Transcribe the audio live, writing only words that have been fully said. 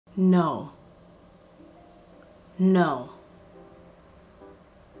No. No.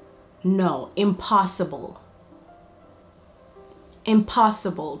 No. Impossible.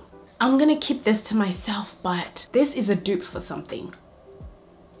 Impossible. I'm gonna keep this to myself, but this is a dupe for something.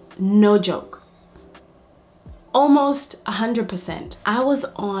 No joke. Almost 100%. I was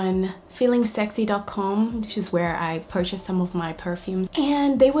on feelingsexy.com, which is where I purchased some of my perfumes,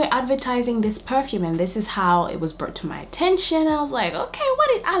 and they were advertising this perfume, and this is how it was brought to my attention. I was like, okay,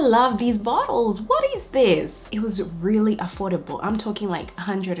 I love these bottles. What is this? It was really affordable. I'm talking like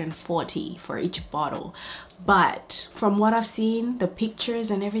 140 for each bottle. But from what I've seen, the pictures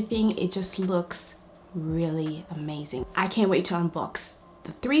and everything, it just looks really amazing. I can't wait to unbox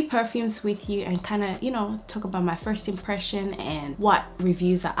the 3 perfumes with you and kind of, you know, talk about my first impression and what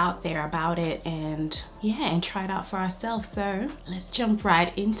reviews are out there about it, and yeah, and try it out for ourselves. So let's jump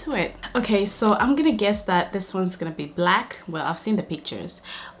right into it. Okay, so I'm gonna guess that this one's gonna be black. Well, I've seen the pictures,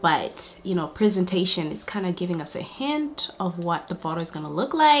 but you know, presentation is kind of giving us a hint of what the bottle is gonna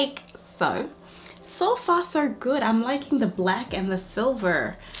look like. So far so good. I'm liking the black and the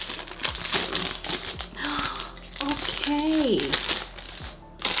silver. Okay.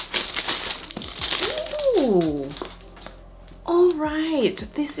 Ooh. All right,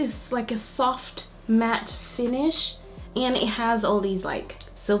 this is like a soft matte finish, and it has all these like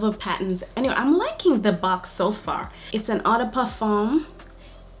silver patterns. Anyway, I'm liking the box so far. It's an Eau Parfum,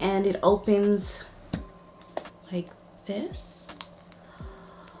 and it opens like this.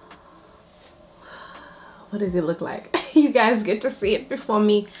 What does it look like? You guys get to see it before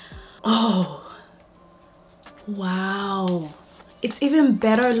me. Oh, wow. It's even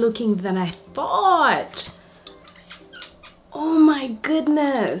better looking than I thought. Oh my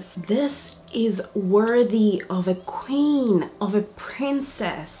goodness. This is worthy of a queen, of a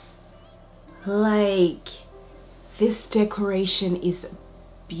princess. Like, this decoration is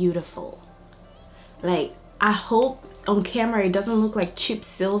beautiful. Like, I hope on camera it doesn't look like cheap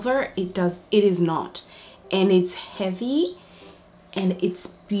silver. It is not. And it's heavy and it's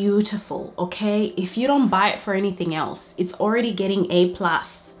beautiful. Okay, if you don't buy it for anything else, it's already getting A+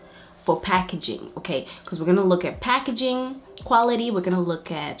 for packaging. Okay, because we're gonna look at packaging quality, we're gonna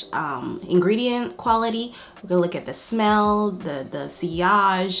look at ingredient quality, we're gonna look at the smell, the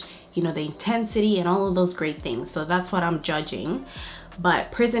sillage, you know, the intensity, and all of those great things. So that's what I'm judging.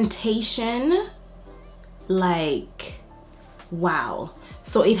 But presentation, like, wow.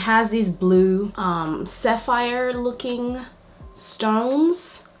 So it has these blue sapphire looking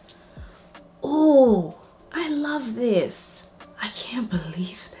stones. Oh, I love this. I can't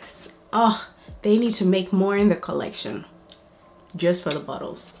believe this. Oh, they need to make more in the collection just for the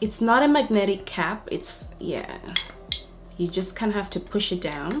bottles. It's not a magnetic cap. It's, yeah, you just kind of have to push it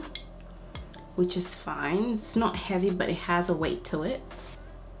down, which is fine. It's not heavy, but it has a weight to it.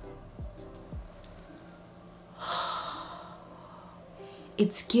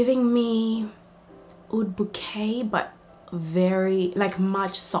 It's giving me oud bouquet, but very, like,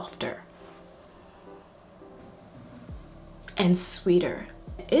 much softer and sweeter.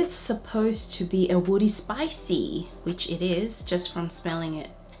 It's supposed to be a woody spicy, which it is just from smelling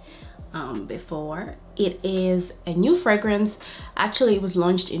it before. It is a new fragrance. Actually, it was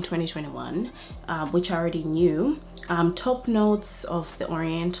launched in 2021, which I already knew. Top notes of the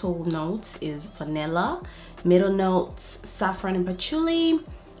oriental notes is vanilla, middle notes saffron and patchouli,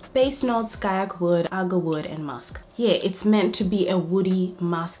 base notes kayak wood, agarwood, and musk. Yeah, it's meant to be a woody,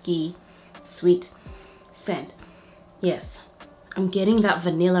 musky, sweet scent. Yes, I'm getting that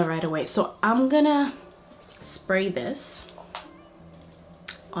vanilla right away. So I'm gonna spray this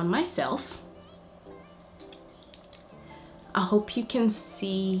on myself. I hope you can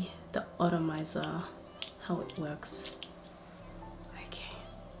see the atomizer, how it works. Okay.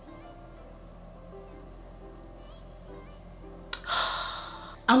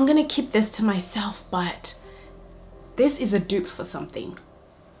 I'm gonna keep this to myself, but this is a dupe for something.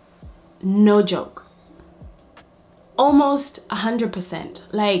 No joke. Almost 100%.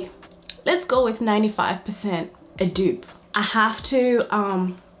 Like, let's go with 95% a dupe. I have to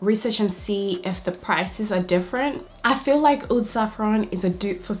research and see if the prices are different. I feel like Oud Saffron is a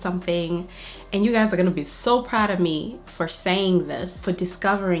dupe for something, and you guys are gonna be so proud of me for saying this, for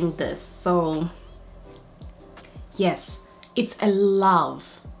discovering this. So yes, it's a love.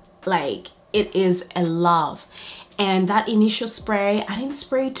 Like, it is a love. And that initial spray, I didn't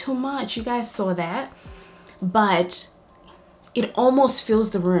spray too much, you guys saw that, but it almost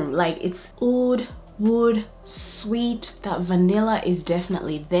fills the room. Like, it's oud, wood, sweet. That vanilla is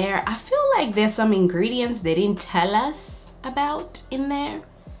definitely there. I feel like there's some ingredients they didn't tell us about in there,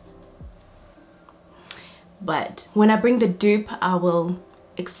 but when I bring the dupe, I will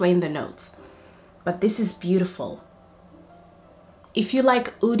explain the notes, but this is beautiful. If you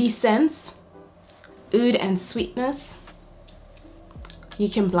like oody scents, oud and sweetness, you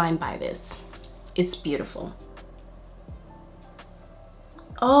can blind buy this. It's beautiful.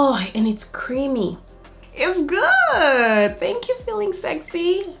 Oh, and it's creamy. It's good. Thank you, Feeling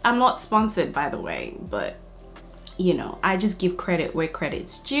Sexy. I'm not sponsored, by the way, but you know, I just give credit where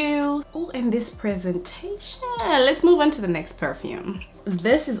credit's due. Oh, and this presentation. Let's move on to the next perfume.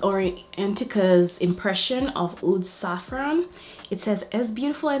 This is Orientica's impression of Oud Saffron. It says, as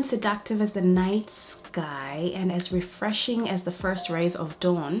beautiful and seductive as the night sky and as refreshing as the first rays of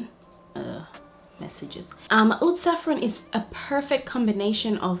dawn. Messages. Oud Saffron is a perfect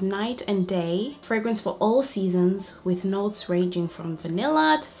combination of night and day fragrance for all seasons, with notes ranging from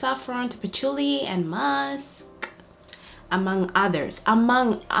vanilla to saffron to patchouli and musk, among others.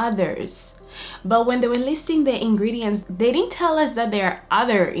 But when they were listing the ingredients, they didn't tell us that there are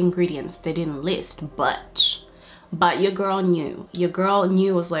other ingredients they didn't list, but your girl knew. Your girl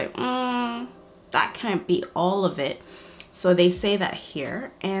knew, was like, that can't be all of it. So they say that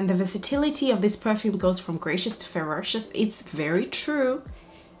here. And the versatility of this perfume goes from gracious to ferocious. It's very true.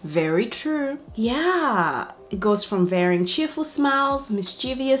 Very true. Yeah, it goes from varying cheerful smiles,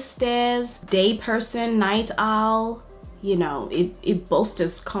 mischievous stares, day person, night owl. You know, it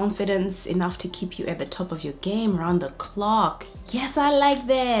bolsters confidence enough to keep you at the top of your game around the clock. Yes, I like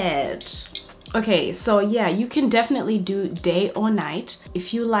that. Okay, so yeah, you can definitely do day or night.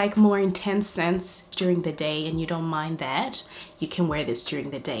 If you like more intense scents during the day and you don't mind that, you can wear this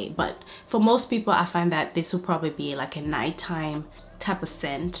during the day. But for most people, I find that this will probably be like a nighttime type of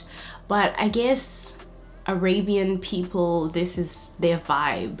scent. But I guess Arabian people, this is their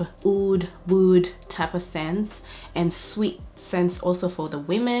vibe. Oud, wood type of scents, and sweet scents also for the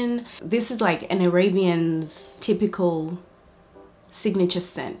women. This is like an Arabian's typical signature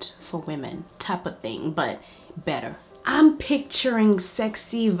scent for women type of thing, but better. I'm picturing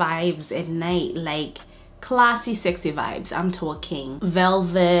sexy vibes at night, like classy sexy vibes. I'm talking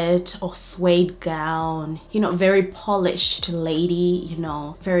velvet or suede gown, you know, very polished lady, you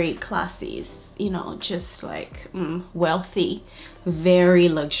know, very classy, you know, just like wealthy, very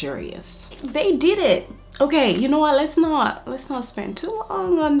luxurious. They did it. Okay, you know what, let's not spend too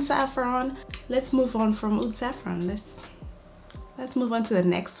long on saffron. Let's move on from Oud Saffron. Let's move on to the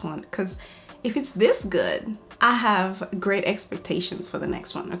next one, because if it's this good, I have great expectations for the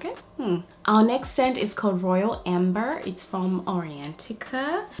next one, okay? Our next scent is called Royal Amber. It's from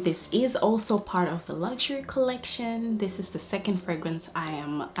Orientica. This is also part of the Luxury Collection. This is the second fragrance I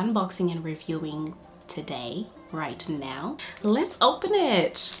am unboxing and reviewing today, right now. Let's open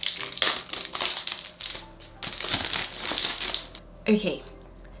it. Okay.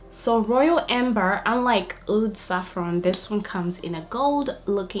 So Royal Amber, unlike Oud Saffron, this one comes in a gold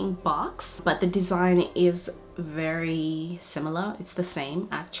looking box, but the design is very similar. It's the same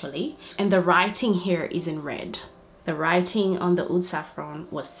actually. And the writing here is in red. The writing on the Oud Saffron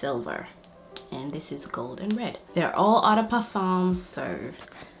was silver, and this is gold and red. They're all Eau de Parfum, so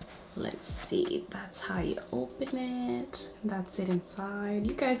let's see. That's how you open it. That's it inside.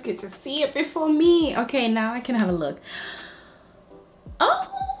 You guys get to see it before me. Okay, now I can have a look. Oh!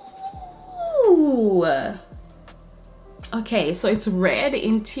 Okay, so it's red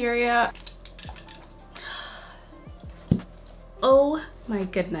interior. Oh my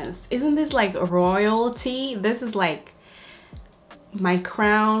goodness, isn't this like royalty? This is like my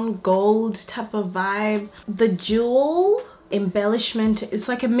crown, gold type of vibe. The jewel embellishment, it's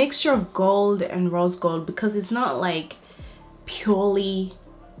like a mixture of gold and rose gold, because it's not like purely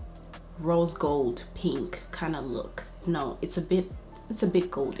rose gold pink kind of look. No, it's a bit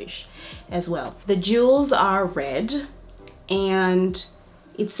goldish as well. The jewels are red, and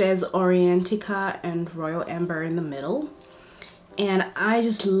it says Orientica and Royal Amber in the middle, and I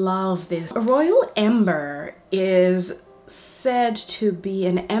just love this. Royal Amber is said to be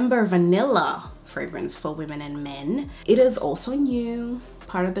an amber vanilla fragrance for women and men. It is also new,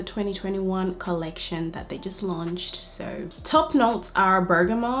 part of the 2021 collection that they just launched. So top notes are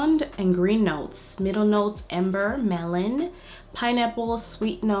bergamot and green notes. Middle notes amber, melon, pineapple,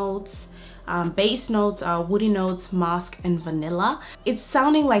 sweet notes. Base notes are woody notes, musk, and vanilla. It's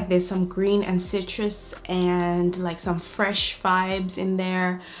sounding like there's some green and citrus and like some fresh vibes in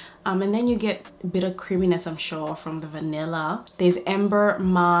there. And then you get a bit of creaminess, I'm sure, from the vanilla. There's amber,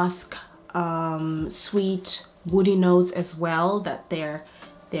 musk, sweet, woody notes as well that they're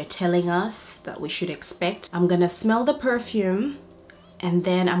telling us that we should expect. I'm gonna smell the perfume, and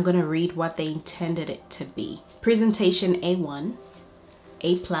then I'm gonna read what they intended it to be. Presentation A1,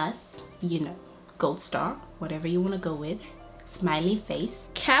 A+, you know, gold star, whatever you want to go with. smiley face.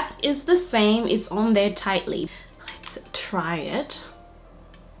 Cap is the same, it's on there tightly. Let's try it.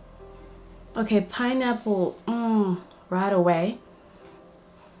 Okay, pineapple, right away.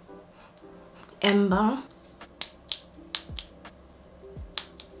 Amber.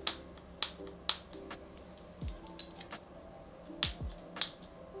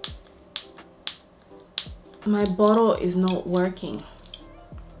 My bottle is not working.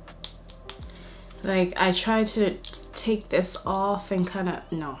 Like, I tried to take this off and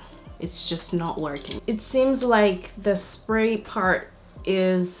no, it's just not working. It seems like the spray part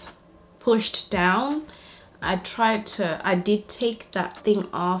is pushed down. I did take that thing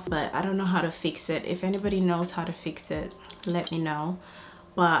off, but I don't know how to fix it. If anybody knows how to fix it, let me know.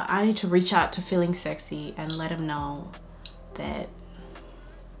 But I need to reach out to Feeling Sexy and let them know that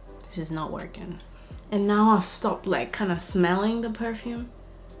this is not working. And now I've stopped like kind of smelling the perfume.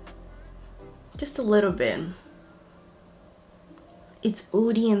 Just a little bit. It's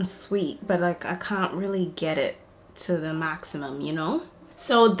oody and sweet, but like I can't really get it to the maximum, you know?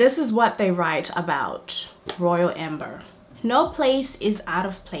 So this is what they write about Royal Amber. No place is out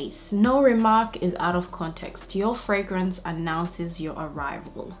of place. No remark is out of context. Your fragrance announces your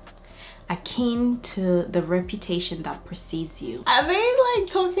arrival, akin to the reputation that precedes you. Are they like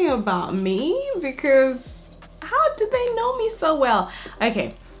talking about me? Because how do they know me so well?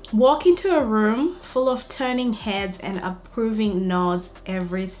 Okay. Walk into a room full of turning heads and approving nods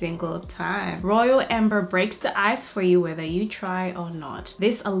every single time. Royal Amber breaks the ice for you whether you try or not.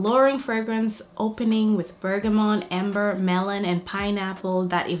 This alluring fragrance opening with bergamot, amber, melon, and pineapple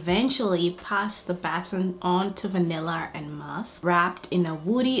that eventually passed the baton on to vanilla and musk, wrapped in a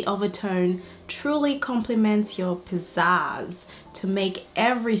woody overtone, truly complements your pizzazz to make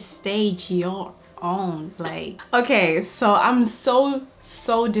every stage your own. Like, okay, so I'm so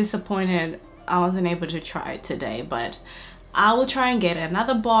disappointed I wasn't able to try it today, but I will try and get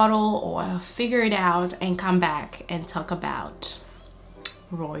another bottle or figure it out and come back and talk about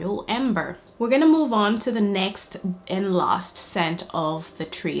Royal Amber. We're gonna move on to the next and last scent of the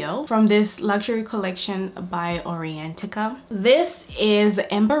trio from this luxury collection by Orientica. This is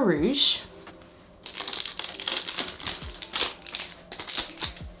Amber Rouge.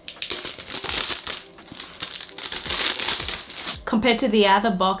 Compared to the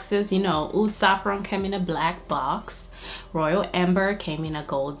other boxes, you know, Oud Saffron came in a black box, Royal Amber came in a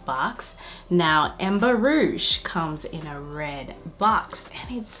gold box. Now Amber Rouge comes in a red box,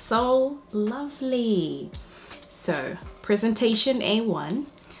 and it's so lovely. So presentation A1,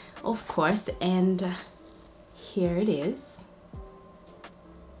 of course, and here it is.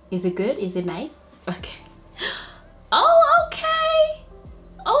 Is it good? Is it nice? Okay. Oh, okay.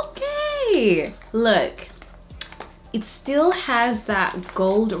 Okay. Look. It still has that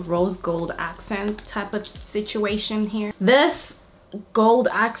gold, rose gold accent type of situation here. This gold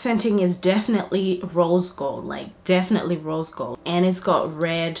accenting is definitely rose gold, like definitely rose gold. And it's got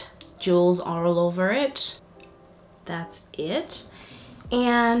red jewels all over it. That's it.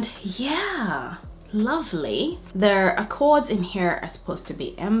 And yeah, lovely. The accords in here are supposed to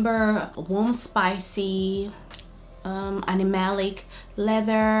be amber, warm, spicy, animalic,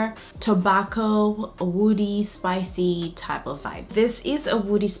 leather, tobacco, woody, spicy type of vibe. This is a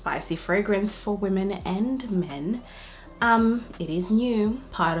woody spicy fragrance for women and men. It is new,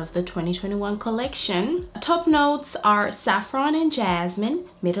 part of the 2021 collection. Top notes are saffron and jasmine,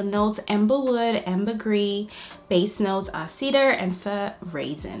 middle notes amberwood, ambergris, base notes are cedar and fir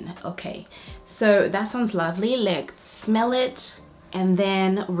raisin. Okay, so that sounds lovely. Let's smell it and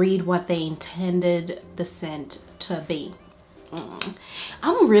then read what they intended the scent to be.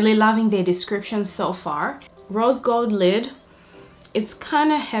 I'm really loving their description so far. Rose gold lid. It's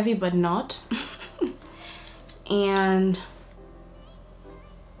kind of heavy but not. And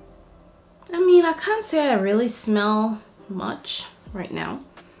I mean, I can't say I really smell much right now.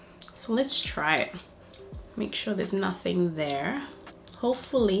 So let's try it. Make sure there's nothing there.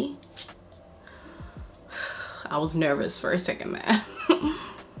 Hopefully. I was nervous for a second there.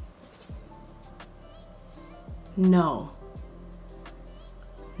 No.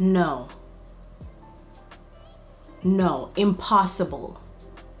 No. No. Impossible.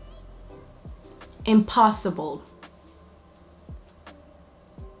 Impossible.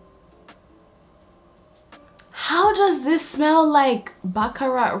 How does this smell like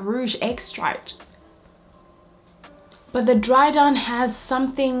Baccarat Rouge extract? But the dry down has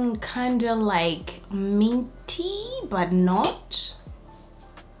something kind of like minty, but not.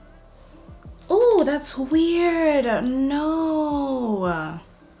 Oh, that's weird. No.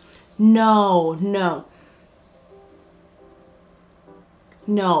 No, no.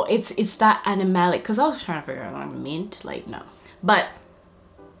 No, it's that animalic, because I was trying to figure out like mint, like no. But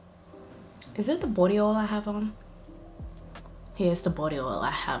is it the body oil I have on? Here's the body oil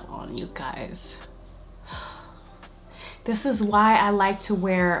I have on, you guys. This is why I like to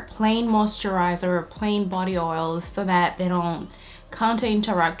wear plain moisturizer or plain body oils, so that they don't counter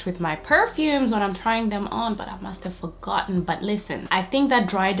interact with my perfumes when I'm trying them on. But I must have forgotten. But listen, I think that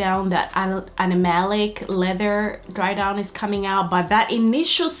dry down, that animalic leather dry down is coming out, but that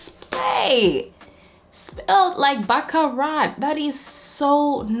initial spray smelled like baccarat. That is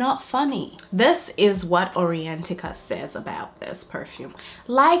so not funny. This is what Orientica says about this perfume.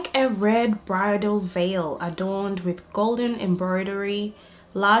 Like a red bridal veil adorned with golden embroidery,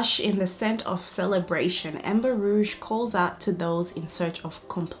 lush in the scent of celebration, Amber Rouge calls out to those in search of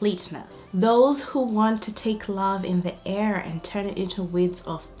completeness. Those who want to take love in the air and turn it into winds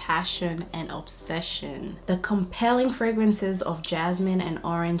of passion and obsession. The compelling fragrances of jasmine and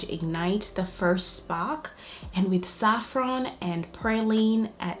orange ignite the first spark, and with saffron and praline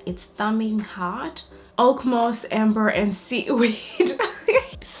at its thumbing heart, oak moss, amber, and seaweed.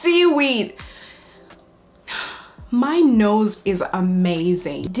 Seaweed! My nose is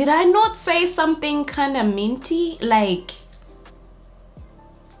amazing. Did I not say something kind of minty? Like,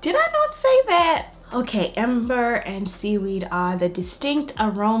 did I not say that? Okay, amber and seaweed are the distinct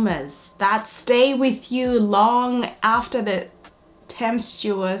aromas that stay with you long after the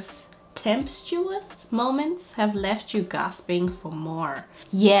tempestuous moments have left you gasping for more.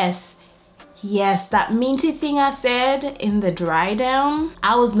 Yes, that minty thing I said in the dry down,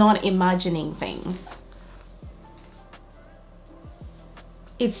 I was not imagining things.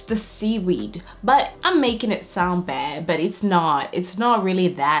 It's the seaweed, but I'm making it sound bad, but it's not really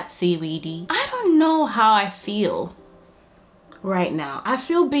that seaweedy. I don't know how I feel right now. I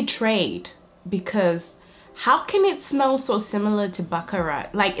feel betrayed, because how can it smell so similar to baccarat?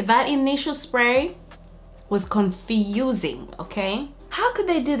 Like, that initial spray was confusing, okay? How could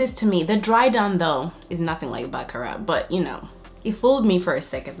they do this to me? The dry down though is nothing like baccarat, but you know, it fooled me for a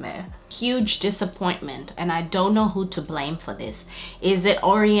second there. Huge disappointment, and I don't know who to blame for this. Is it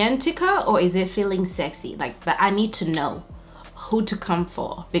Orientica or is it feeling sexy? Like, that I need to know who to come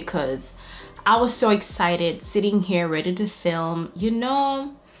for, because I was so excited sitting here ready to film, you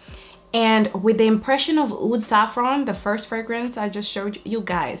know. And with the impression of Oud Saffron, the first fragrance I just showed you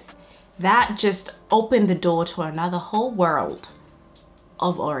guys, that just opened the door to another whole world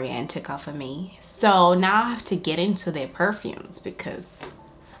of Orientica for me. So now I have to get into their perfumes, because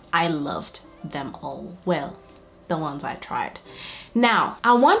I loved them all. Well, the ones I tried. Now,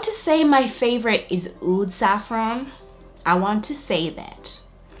 I want to say my favorite is Oud Saffron. I want to say that.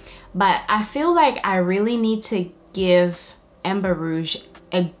 But I feel like I really need to give Amber Rouge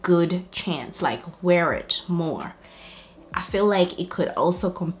a good chance, like wear it more. I feel like it could also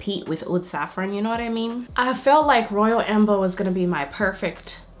compete with Oud Saffron, you know what I mean? I felt like Royal Amber was gonna be my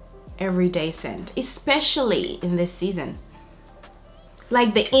perfect everyday scent, especially in this season.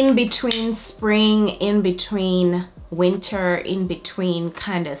 Like the in-between spring, in-between winter, in-between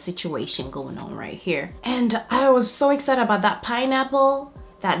kind of situation going on right here. And I was so excited about that pineapple,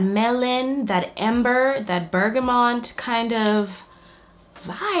 that melon, that amber, that bergamot kind of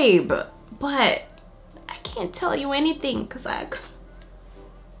vibe. But I can't tell you anything because I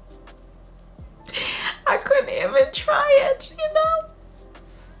couldn't even try it, you know?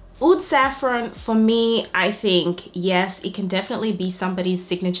 Oud Saffron, for me, I think, yes, it can definitely be somebody's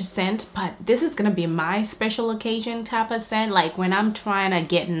signature scent, but this is gonna be my special occasion type of scent, like when I'm trying to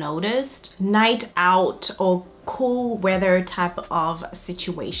get noticed, night out or cool weather type of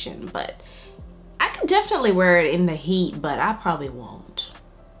situation. But I can definitely wear it in the heat, but I probably won't.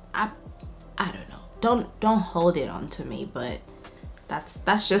 I don't know. Don't hold it onto me, but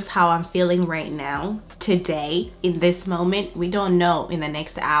that's just how I'm feeling right now, today, in this moment. We don't know in the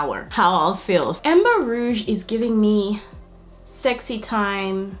next hour how I'll feel. Amber Rouge is giving me sexy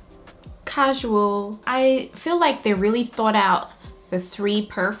time, casual. I feel like they really thought out the 3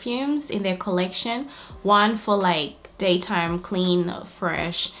 perfumes in their collection. One for like daytime, clean,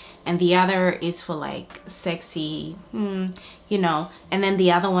 fresh, and the other is for like sexy, you know, and then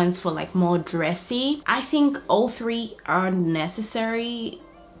the other one's for like more dressy. I think all 3 are necessary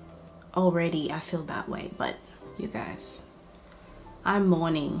already. I feel that way, but you guys, I'm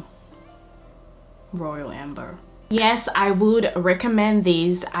mourning Royal Amber. Yes, I would recommend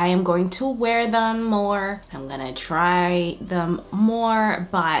these. I am going to wear them more. I'm gonna try them more,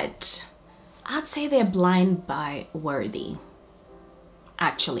 but I'd say they're blind buy worthy,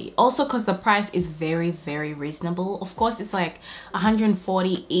 actually. Also because the price is very, very reasonable. Of course, it's like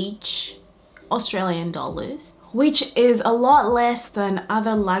 140 each Australian dollars, which is a lot less than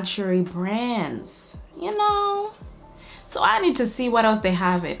other luxury brands, you know. So I need to see what else they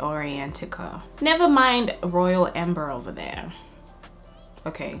have at Orientica. Never mind Royal Amber over there.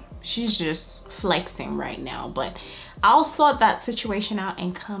 Okay, she's just flexing right now, but I'll sort that situation out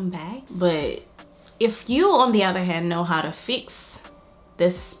and come back. But if you, on the other hand, know how to fix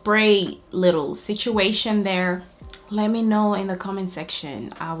this spray little situation there, let me know in the comment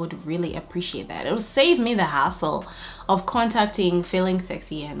section. I would really appreciate that. It'll save me the hassle of contacting Feeling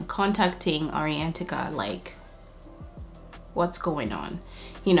Sexy and contacting Orientica, like, what's going on,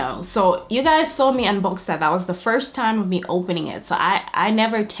 you know. So you guys saw me unbox that. That was the first time of me opening it. So I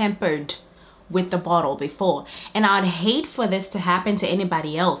never tampered with the bottle before, and I'd hate for this to happen to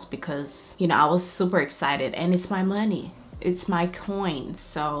anybody else because, you know, I was super excited and it's my money, it's my coin,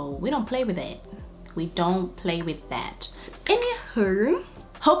 so we don't play with it. We don't play with that. Anywho,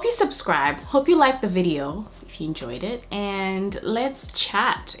 hope you subscribe, hope you liked the video if you enjoyed it, and let's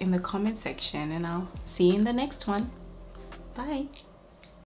chat in the comment section, and I'll see you in the next one. Bye.